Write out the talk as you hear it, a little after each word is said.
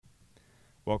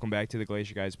Welcome back to the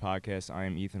Glacier Guys podcast. I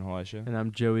am Ethan Halesha. And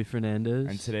I'm Joey Fernandez.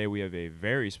 And today we have a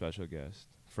very special guest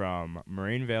from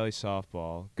Moraine Valley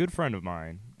Softball, good friend of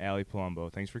mine, Allie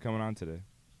Palumbo. Thanks for coming on today.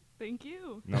 Thank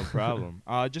you. No problem.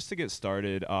 Just to get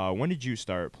started, when did you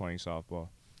start playing softball?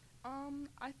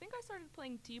 I think I started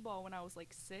playing t-ball when I was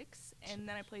like 6, and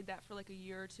then I played that for like a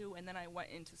year or two, and then I went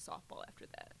into softball after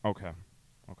that. Okay.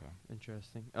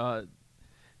 Interesting.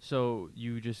 So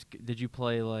you did you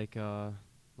play like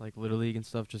Little League and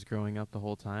stuff just growing up the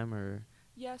whole time, or?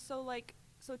 Yeah, so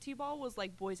t-ball was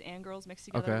like boys and girls mixed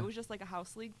together. Okay. It was just like a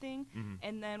house league thing. Mm-hmm.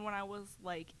 And then when I was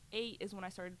like 8 is when I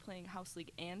started playing house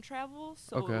league and travel,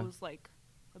 so Okay. it was like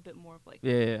a bit more of like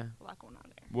Yeah. a lot going on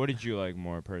there. What did you like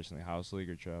more personally, house league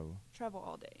or travel? Travel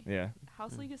all day. Yeah.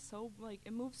 House league is so like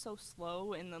it moves so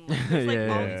slow, and then like there's like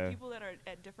all Yeah. these people that are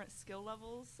at different skill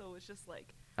levels, so it's just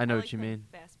like I know like what you the mean.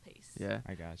 Fast pace. Yeah.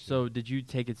 I got you. So did you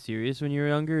take it serious when you were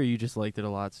younger, or you just liked it a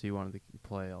lot so you wanted to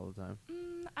play all the time?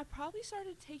 I probably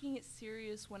started taking it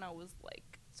serious when I was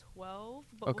like 12,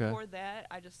 but Okay. before that,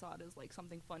 I just saw it as like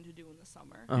something fun to do in the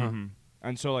summer. Uh-huh. Mm-hmm.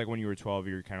 And so, like, when you were 12,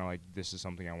 you were kind of like, this is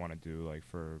something I want to do, like,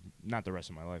 for not the rest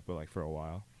of my life, but, like, for a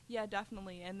while. Yeah,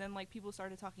 definitely. And then like people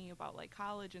started talking about like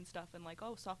college and stuff, and like,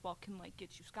 oh, softball can like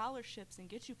get you scholarships and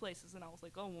get you places, and I was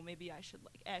like, oh, well, maybe I should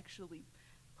like actually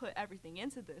put everything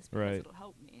into this because Right. it'll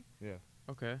help me. Yeah.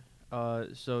 Okay.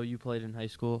 So you played in high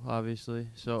school, obviously.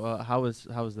 So how was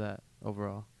that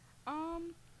overall?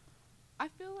 I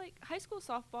feel like high school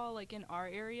softball, like in our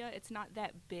area, it's not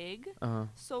that big. Uh-huh.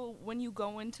 So when you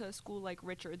go into a school like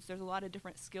Richards, there's a lot of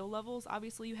different skill levels.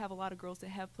 Obviously, you have a lot of girls that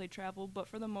have played travel, but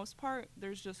for the most part,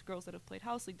 there's just girls that have played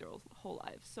house league their whole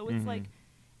lives. So it's like,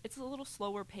 it's a little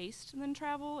slower paced than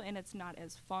travel, and it's not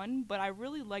as fun. But I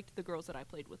really liked the girls that I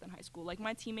played with in high school. Like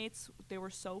my teammates, they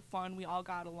were so fun. We all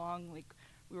got along. Like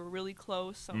we were really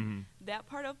close. So that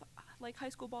part of like high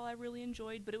school ball I really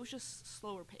enjoyed, but it was just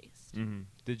slower paced.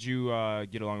 Did you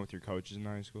get along with your coaches in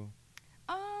high school?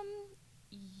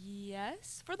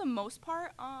 Yes, for the most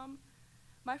part.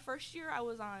 My first year I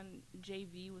was on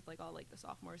JV with like all like the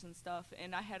sophomores and stuff,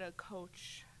 and I had a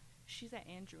coach. She's at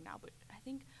Andrew now, but I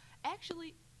think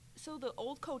actually, so the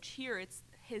old coach here, it's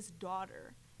his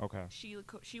daughter. Okay.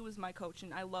 She was my coach,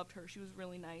 and I loved her. She was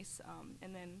really nice.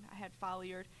 And then I had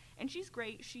Folliard, and she's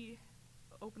great. She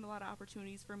opened a lot of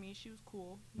opportunities for me. She was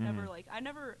cool. I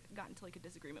never got into like a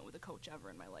disagreement with a coach ever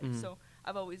in my life. So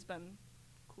I've always been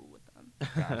cool with them.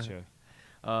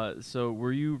 Gotcha. So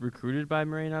were you recruited by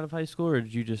Moraine out of high school, or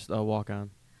did you just walk on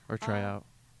or try out?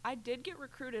 I did get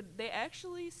recruited. They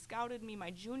actually scouted me my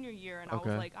junior year, and I Okay.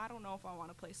 was like, I don't know if I want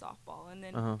to play softball. And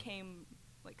then came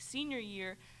like senior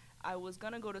year, I was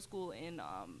gonna go to school in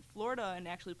Florida and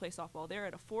actually play softball there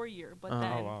at a 4-year, but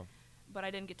then. Oh, wow. But I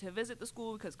didn't get to visit the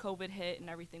school because COVID hit and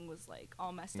everything was like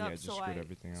all messed Yeah, up. it just So screwed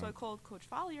everything I up. called Coach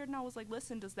Folliard and I was like,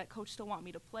 "Listen, does that coach still want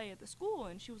me to play at the school?"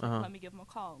 And she was like, "Let me give him a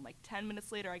call." And like 10 minutes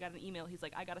later, I got an email. He's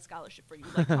like, "I got a scholarship for you.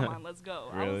 Like, come on, let's go."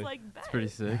 I Really? was like, "Bet." It's pretty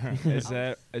sick.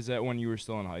 Is that when you were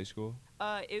still in high school?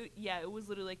 It was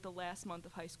literally like the last month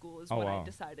of high school is Oh, when wow. I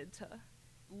decided to.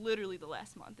 Literally the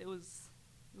last month. It was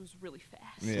really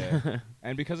fast. Yeah.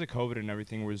 And because of COVID and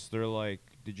everything, was there like,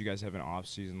 did you guys have an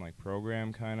off-season like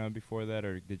program kind of before that,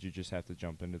 or did you just have to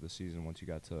jump into the season once you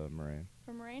got to Moraine?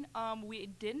 For Moraine, we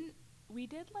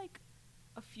did like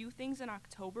a few things in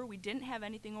October. We didn't have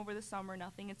anything over the summer,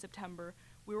 nothing in September.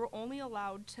 We were only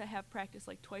allowed to have practice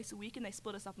like twice a week, and they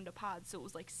split us up into pods, so it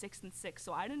was like 6 and 6.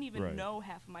 So I didn't even Right. know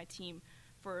half of my team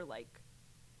for like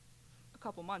a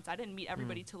couple months. I didn't meet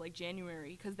everybody till like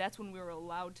January because that's when we were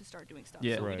allowed to start doing stuff.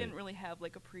 Yeah. So Right. we didn't really have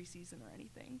like a preseason or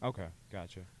anything. Okay,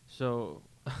 gotcha. So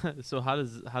how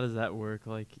does that work?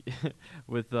 Like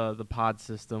with the pod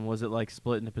system, was it like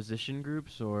split into position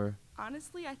groups or?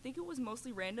 Honestly, I think it was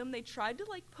mostly random. They tried to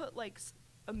like put like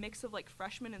a mix of like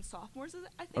freshmen and sophomores.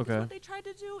 I think Okay. is what they tried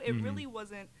to do. It really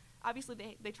wasn't. Obviously,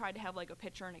 they tried to have like a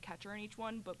pitcher and a catcher in each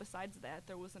one, but besides that,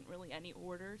 there wasn't really any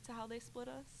order to how they split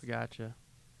us. Gotcha.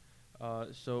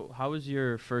 So how was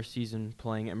your first season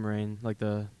playing at Moraine? Like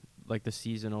the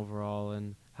season overall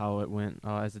and how it went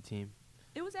as a team?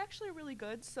 It was actually really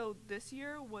good. So this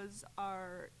year was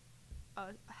our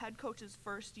head coach's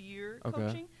first year Okay.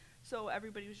 coaching. So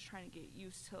everybody was trying to get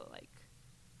used to like,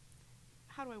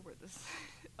 how do I word this?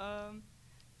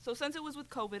 So since it was with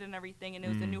COVID and everything, and it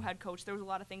was a new head coach, there was a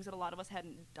lot of things that a lot of us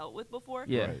hadn't dealt with before.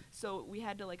 Yeah. Right. So we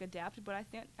had to like adapt, but I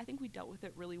think we dealt with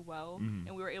it really well,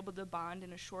 and we were able to bond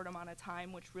in a short amount of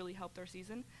time, which really helped our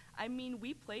season. I mean,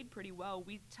 we played pretty well.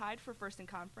 We tied for first in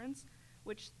conference,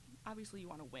 which obviously you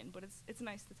want to win, but it's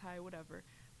nice to tie, whatever.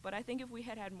 But I think if we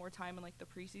had more time in like the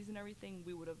preseason and everything,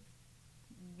 we would have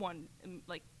won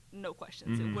like no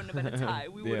questions. It wouldn't have been a tie.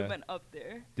 We would have been up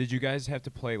there. Did you guys have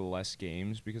to play less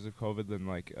games because of COVID than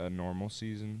like a normal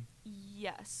season?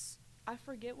 Yes. I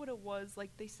forget what it was.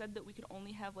 Like, they said that we could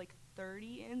only have like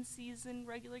 30 in-season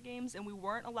regular games, and we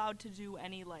weren't allowed to do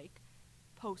any like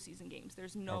postseason games.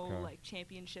 There's no like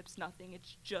championships, nothing.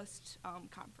 It's just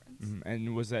conference.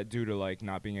 And was that due to like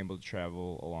not being able to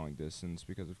travel a long distance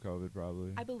because of COVID,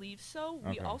 probably? I believe so.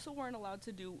 We also weren't allowed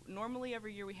to do. Normally,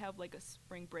 every year we have like a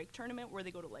spring break tournament where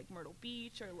they go to like Myrtle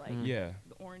Beach or like the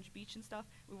Orange Beach and stuff.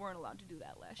 We weren't allowed to do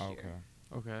that last year.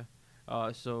 Okay.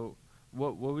 So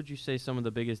what would you say some of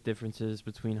the biggest differences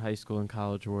between high school and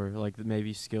college were? Like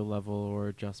maybe skill level or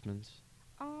adjustments?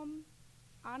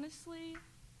 Honestly,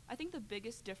 I think the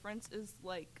biggest difference is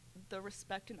like the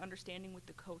respect and understanding with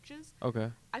the coaches. Okay.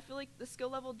 I feel like the skill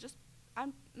level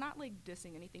I'm not like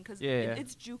dissing anything because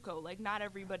it's JUCO. Like not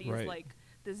everybody is like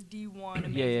this D1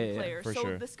 amazing player.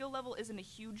 So the skill level isn't a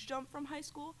huge jump from high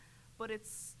school, but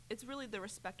it's really the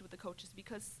respect with the coaches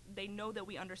because they know that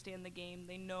we understand the game.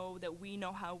 They know that we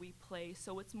know how we play.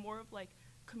 So it's more of like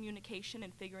communication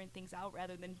and figuring things out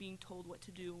rather than being told what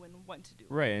to do and when to do.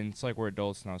 Right, and it's like we're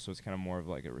adults now, so it's kind of more of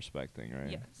like a respect thing,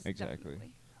 right? Yes, exactly.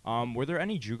 Definitely. Were there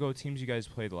any JUCO teams you guys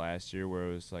played last year where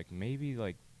it was like maybe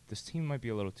like this team might be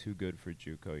a little too good for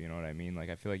JUCO? You know what I mean? Like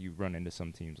I feel like you run into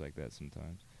some teams like that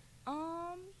sometimes.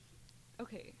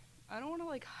 Okay, I don't want to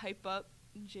like hype up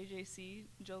JJC,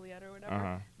 Joliet or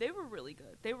whatever. They were really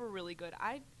good.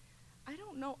 I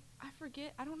don't know. I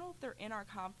forget. I don't know if they're in our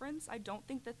conference. I don't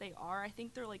think that they are. I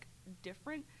think they're like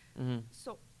different.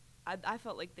 So I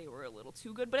felt like they were a little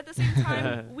too good. But at the same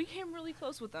time, we came really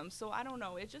close with them. So I don't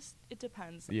know. It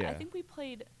depends. Yeah. I think we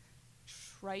played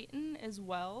Triton as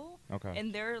well. Okay.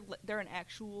 And they're an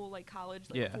actual like college,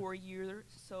 like 4 years.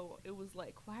 So it was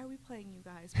like, why are we playing you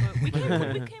guys?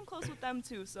 But we came close with them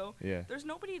too. So there's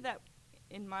nobody that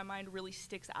in my mind really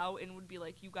sticks out and would be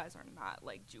like, you guys are not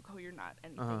like JUCO, you're not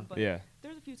anything. But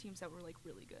there's a few teams that were like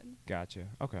really good. Gotcha.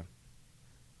 Okay.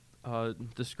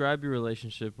 Describe your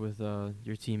relationship with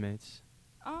your teammates.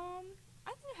 I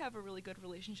think I have a really good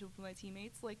relationship with my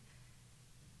teammates. Like,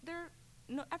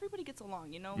 everybody gets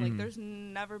along, you know? Like, there's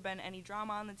never been any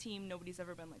drama on the team. Nobody's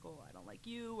ever been like, oh, I don't like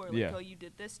you, or like, oh, you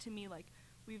did this to me. Like,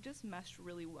 we've just meshed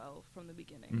really well from the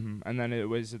beginning. And then it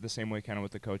was the same way kind of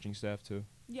with the coaching staff too?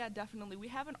 Yeah, definitely. We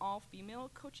have an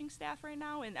all-female coaching staff right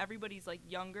now, and everybody's like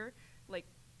younger, like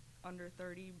under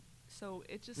 30. So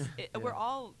it just we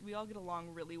all get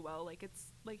along really well. Like it's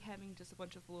like having just a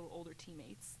bunch of little older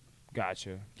teammates.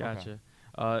 Gotcha. Okay.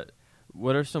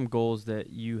 What are some goals that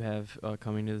you have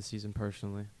coming to the season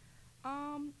personally?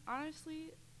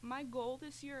 Honestly, my goal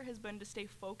this year has been to stay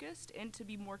focused and to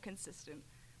be more consistent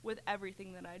with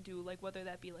everything that I do, like whether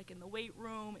that be like in the weight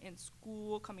room, in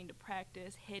school, coming to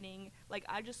practice, hitting. Like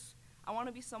I want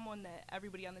to be someone that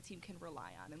everybody on the team can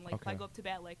rely on. And like if I go up to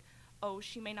bat, like, oh,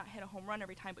 she may not hit a home run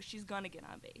every time, but she's gonna get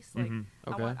on base. Like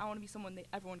I want to be someone that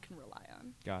everyone can rely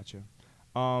on. Gotcha.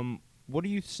 What do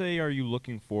you say are you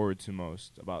looking forward to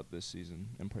most about this season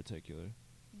in particular?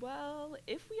 Well,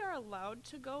 if we are allowed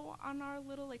to go on our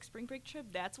little like spring break trip,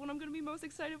 that's what I'm gonna be most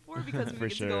excited for because we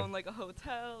get to go in like a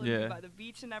hotel and be by the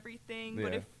beach and everything. Yeah.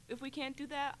 But if we can't do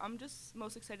that, I'm just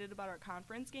most excited about our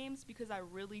conference games because I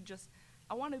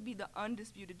want to be the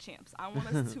undisputed champs. I want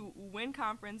us to win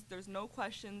conference. There's no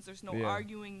questions. There's no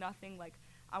arguing. Nothing. Like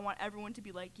I want everyone to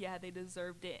be like, yeah, they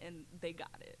deserved it and they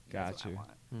got it. That's what I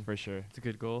want. For sure. It's a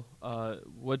good goal.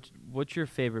 What's your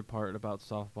favorite part about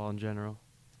softball in general?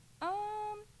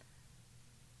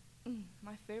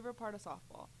 My favorite part of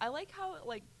softball. I like how it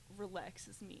like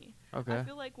relaxes me. Okay. I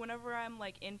feel like whenever I'm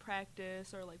like in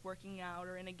practice or like working out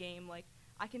or in a game, like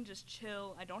I can just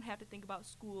chill. I don't have to think about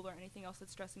school or anything else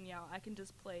that's stressing me out. I can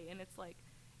just play, and it's like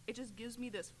it just gives me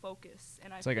this focus.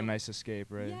 And it's like a nice escape,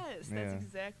 right? Yes, that's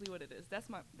exactly what it is. That's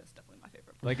definitely my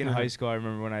favorite part. Like in high school, I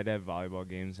remember when I'd have volleyball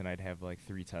games and I'd have like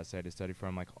 3 tests I had to study for.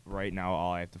 I'm like, right now,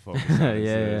 all I have to focus on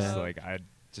is this. Like I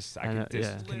could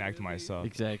disconnect myself.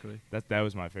 Exactly. That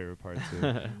was my favorite part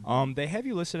too. They have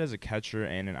you listed as a catcher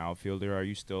and an outfielder. Are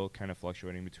you still kind of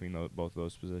fluctuating between both of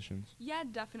those positions? Yeah,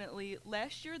 definitely.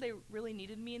 Last year they really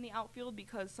needed me in the outfield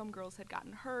because some girls had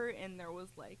gotten hurt and there was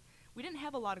like we didn't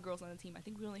have a lot of girls on the team. I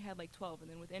think we only had like 12,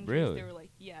 and then with injuries they were like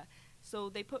So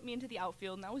they put me into the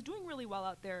outfield, and I was doing really well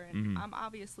out there, and I'm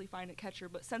obviously fine at catcher.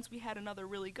 But since we had another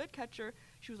really good catcher,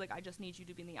 she was like, I just need you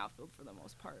to be in the outfield for the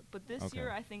most part. But this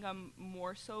year, I think I'm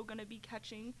more so going to be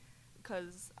catching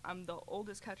because I'm the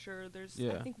oldest catcher. There's,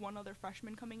 I think, one other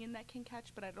freshman coming in that can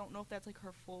catch, but I don't know if that's, like,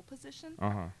 her full position.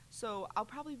 So I'll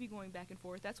probably be going back and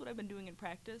forth. That's what I've been doing in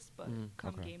practice, but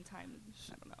come game time,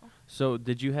 I don't know. So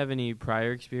did you have any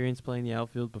prior experience playing the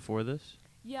outfield before this?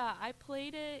 Yeah, I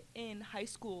played it in high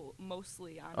school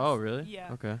mostly. Honestly. Oh, really?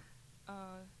 Yeah. Okay.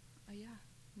 Yeah,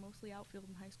 mostly outfield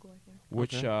in high school, I think.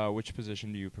 Which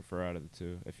position do you prefer out of the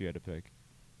two, if you had to pick?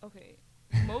 Okay.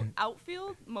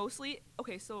 Outfield, mostly.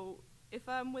 Okay, so if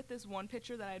I'm with this one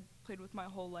pitcher that I'd played with my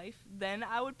whole life, then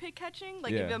I would pick catching.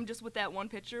 Like, if Yeah. I'm just with that one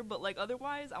pitcher. But, like,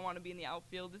 otherwise, I want to be in the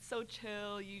outfield. It's so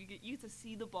chill. You get to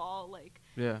see the ball. Like,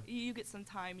 Yeah. you get some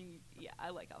time. Yeah,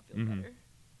 I like outfield Mhm.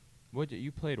 better.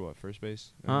 You played what, first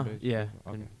base? Huh? Third base? Yeah.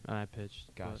 Okay. And I pitched.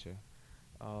 but, Gotcha.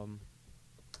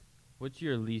 What's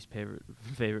your least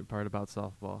favorite part about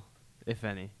softball, if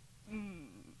any?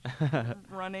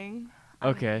 Running.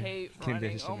 Okay. I hate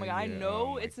running. Oh my god, I Conditioning, yeah. know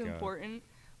Oh my it's God. important,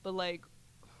 but like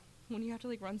when you have to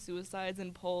like run suicides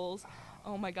and poles.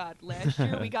 Oh my god, last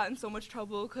year we got in so much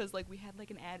trouble because like we had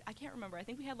like I can't remember. I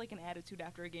think we had like an attitude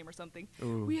after a game or something.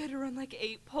 Ooh. We had to run like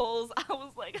 8 poles. I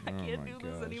was like, I Oh can't my do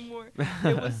this gosh. anymore.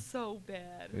 It was so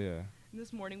bad. Yeah. And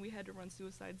this morning we had to run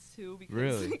suicides too because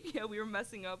Really? yeah, we were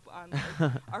messing up on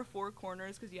like, our 4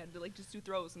 corners because you had to like just do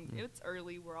throws and it's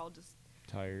early. We're all just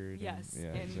Tired. yes, and,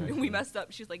 yeah, and exactly. we messed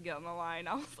up. She's like, get on the line.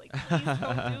 I was like, please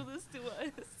don't do this to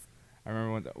us. I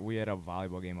remember when we had a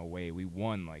volleyball game away. We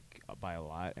won like by a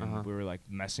lot, and we were like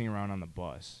messing around on the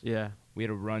bus. Yeah. We had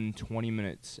to run 20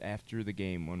 minutes after the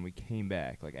game when we came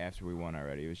back, like after we won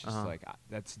already. It was just like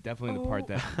that's definitely the part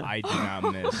that I do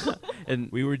not miss. And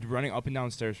We were running up and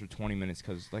down stairs for 20 minutes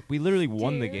because like we literally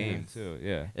won the game Stairs. too.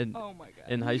 Yeah. and Oh my god.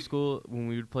 in high school, when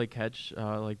we would play catch,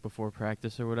 like before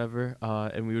practice or whatever,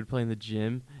 and we would play in the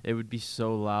gym, it would be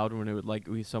so loud when it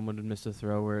would someone would miss a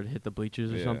throw where it hit the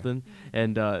bleachers or Yeah. something,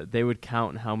 and they would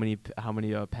count how many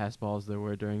pass balls there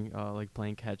were during like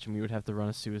playing catch, and we would have to run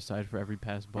a suicide for every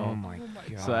pass ball. Oh my Oh my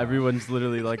god. So everyone's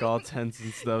literally like all tense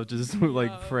and stuff, just like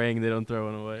No. praying they don't throw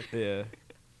one away. Yeah.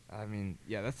 I mean,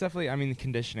 yeah, that's definitely. I mean,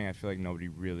 conditioning. I feel like nobody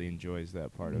really enjoys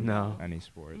that part of No. any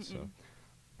sport. So,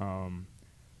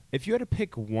 if you had to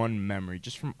pick one memory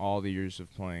just from all the years of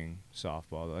playing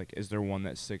softball, like, is there one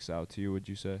that sticks out to you? Would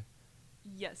you say?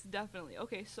 Yes, definitely.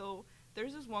 Okay, so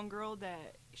there's this one girl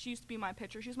that she used to be my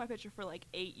pitcher. She was my pitcher for like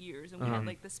 8 years, and we had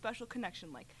like this special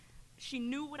connection. Like, she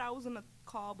knew what I was gonna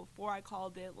call before I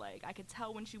called it. Like, I could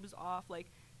tell when she was off. Like,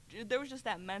 there was just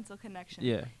that mental connection.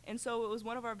 Yeah. And so it was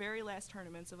one of our very last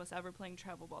tournaments of us ever playing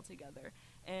travel ball together.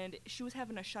 And she was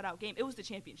having a shutout game. It was the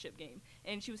championship game,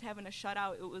 and she was having a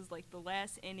shutout. It was like the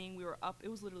last inning. We were up. It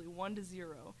was literally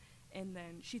 1-0. And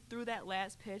then she threw that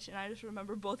last pitch, and I just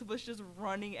remember both of us just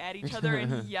running at each other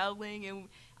and yelling. And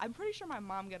I'm pretty sure my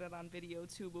mom got it on video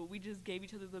too, but we just gave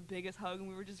each other the biggest hug, and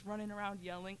we were just running around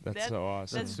yelling. That's so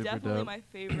awesome. That's super definitely dope. my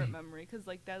favorite memory, because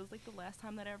like that was like the last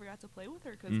time that I ever got to play with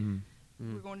her, because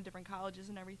we were going to different colleges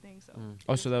and everything. So.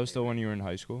 Oh, so that was still when you were in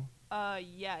high school?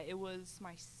 Yeah, it was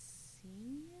my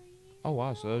senior year. Oh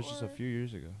wow, so that was just a or- few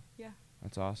years ago. Yeah.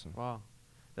 That's awesome. Wow.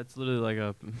 That's literally like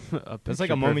a That's like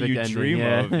a moment you picture-perfect dream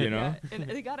ending, of, you know? Yeah, and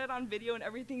they got it on video and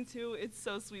everything too. It's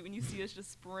so sweet when you see us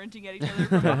just sprinting at each other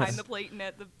from behind the plate and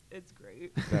it's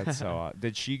great. That's so.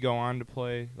 Did she go on to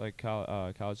play like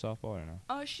college softball or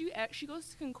no? She goes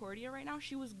to Concordia right now.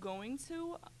 She was going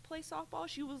to play softball.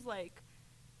 She was like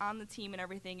on the team and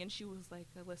everything, and she was like,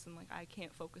 "Listen, like I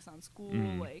can't focus on school.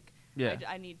 Like Yeah.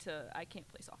 I can't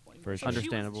play softball anymore." For So sure.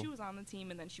 Understandable. She was on the team,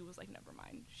 and then she was like, "Never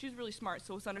mind." She's really smart,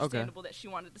 so it's understandable that she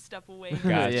wanted to step away.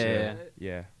 Gotcha. Yeah.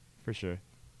 Yeah, for sure.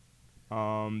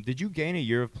 Did you gain a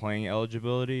year of playing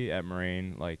eligibility at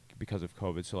Moraine, like because of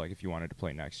COVID? So, like, if you wanted to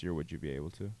play next year, would you be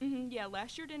able to? Yeah,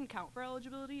 last year didn't count for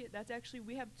eligibility. That's actually,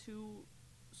 we have 2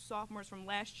 sophomores from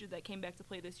last year that came back to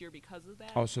play this year because of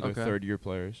that. Oh, so they're Okay. third-year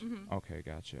players. Okay,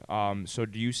 gotcha. So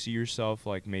do you see yourself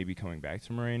like maybe coming back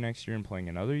to Moraine next year and playing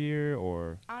another year,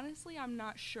 or? Honestly, I'm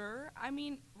not sure. I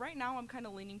mean, right now I'm kind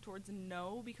of leaning towards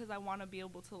no, because I want to be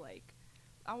able to like,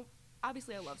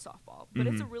 obviously I love softball, but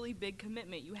it's a really big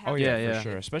commitment. You have Oh to, yeah, Yeah, for yeah.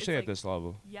 sure, it's especially like- at this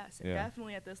level. Yes, Yeah.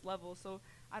 definitely at this level. So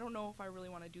I don't know if I really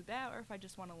want to do that, or if I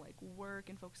just want to like work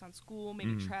and focus on school,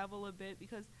 maybe travel a bit,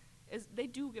 because they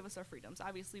do give us our freedoms.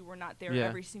 Obviously, we're not there Yeah.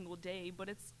 every single day, but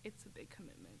it's a big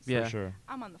commitment. So Yeah. For sure.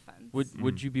 I'm on the fence.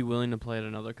 Would you be willing to play at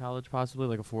another college, possibly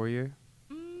like a 4-year,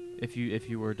 Mm, if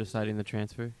you were deciding the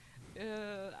transfer?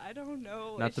 I don't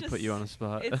know. Not It's to put you just- on a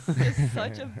spot. It's just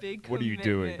such a big commitment. What are you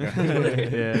doing?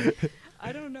 Yeah.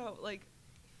 I don't know. Like,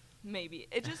 maybe.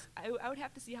 It just, I would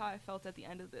have to see how I felt at the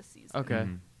end of this season. Okay.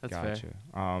 That's fair.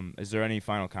 gotcha. Is there any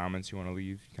final comments you want to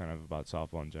leave, kind of about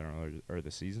softball in general, or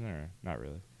the season, or not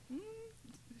really?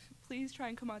 Please try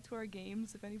and come out to our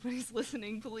games if anybody's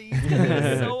listening, please. 'Cause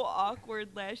it's so awkward.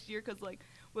 awkward last year because, like,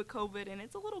 with COVID and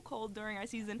it's a little cold during our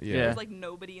season. Yeah. There's, like,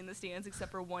 nobody in the stands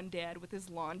except for one dad with his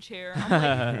lawn chair.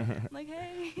 I'm like,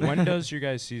 hey. When does your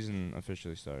guys' season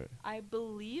officially start? I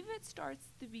believe it starts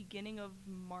the beginning of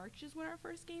March is when our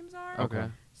first games are. Okay.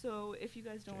 So if you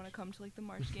guys don't want to come to, like, the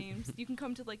March games, you can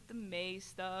come to, like, the May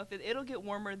stuff. It'll get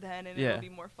warmer then, and Yeah. it'll be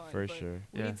more fun. For but sure.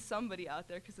 We Yeah. need somebody out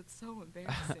there because it's so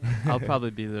embarrassing. I'll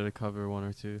probably be there to cover one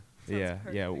or two. Sounds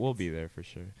Yeah, we'll perfect. be there for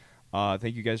sure.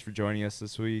 Thank you guys for joining us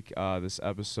this week. This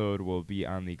episode will be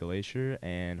on the Glacier,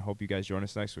 and hope you guys join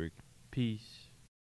us next week. Peace.